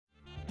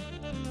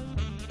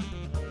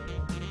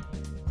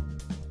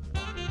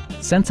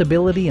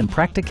sensibility and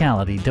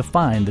practicality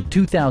define the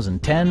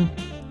 2010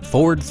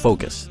 Ford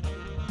Focus.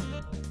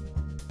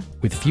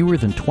 With fewer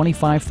than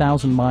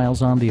 25,000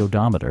 miles on the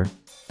odometer,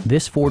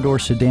 this four-door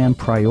sedan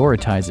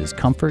prioritizes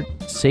comfort,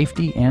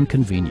 safety, and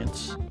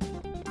convenience.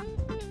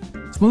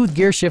 Smooth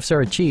gear shifts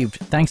are achieved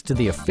thanks to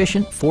the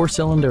efficient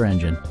four-cylinder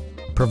engine,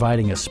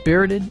 providing a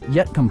spirited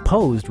yet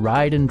composed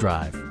ride and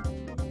drive.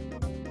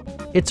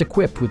 It's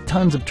equipped with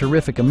tons of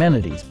terrific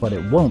amenities, but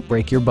it won't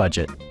break your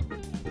budget.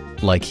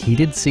 Like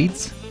heated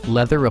seats,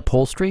 leather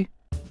upholstery,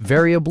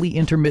 variably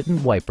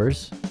intermittent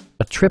wipers,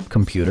 a trip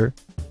computer,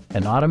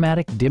 an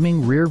automatic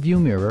dimming rear-view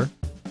mirror,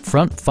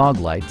 front fog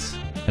lights,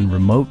 and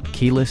remote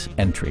keyless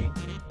entry.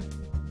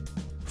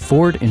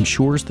 Ford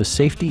ensures the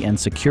safety and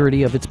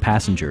security of its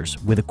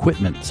passengers with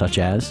equipment such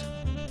as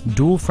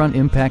dual front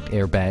impact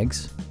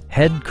airbags,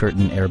 head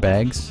curtain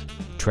airbags,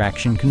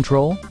 traction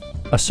control,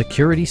 a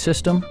security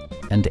system,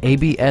 and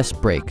ABS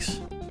brakes.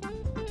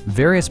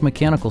 Various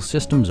mechanical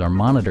systems are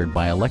monitored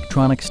by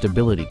electronic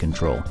stability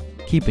control,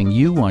 keeping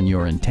you on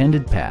your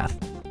intended path.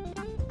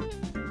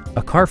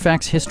 A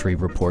Carfax history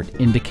report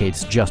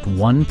indicates just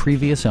one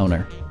previous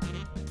owner.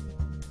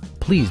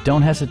 Please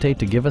don't hesitate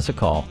to give us a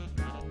call.